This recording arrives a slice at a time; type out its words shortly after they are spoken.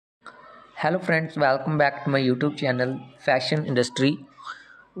Hello friends, welcome back to my YouTube channel Fashion Industry.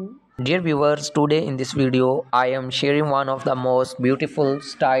 Dear viewers, today in this video I am sharing one of the most beautiful,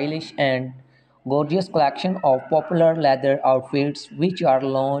 stylish and gorgeous collection of popular leather outfits which are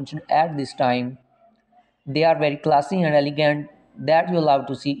launched at this time. They are very classy and elegant that you love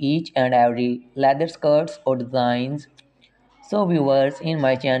to see each and every leather skirts or designs. So viewers, in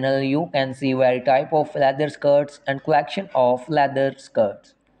my channel you can see variety type of leather skirts and collection of leather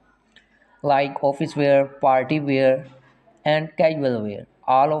skirts like office wear, party wear, and casual wear.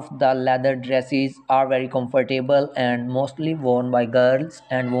 All of the leather dresses are very comfortable and mostly worn by girls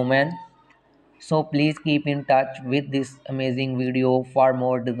and women. So please keep in touch with this amazing video for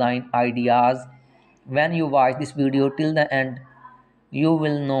more design ideas. When you watch this video till the end, you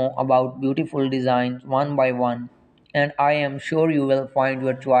will know about beautiful designs one by one, and I am sure you will find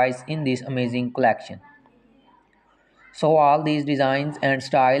your choice in this amazing collection. So all these designs and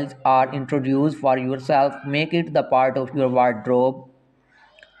styles are introduced for yourself. Make it the part of your wardrobe.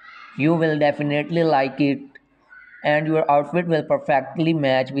 You will definitely like it and your outfit will perfectly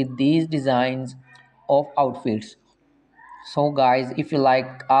match with these designs of outfits. So guys, if you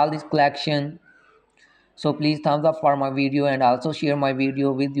like all this collection, so please thumbs up for my video and also share my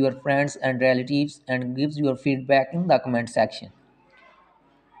video with your friends and relatives and gives your feedback in the comment section.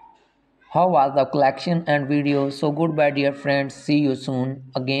 How was the collection and video? So goodbye dear friends, see you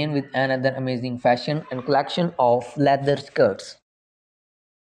soon again with another amazing fashion and collection of leather skirts.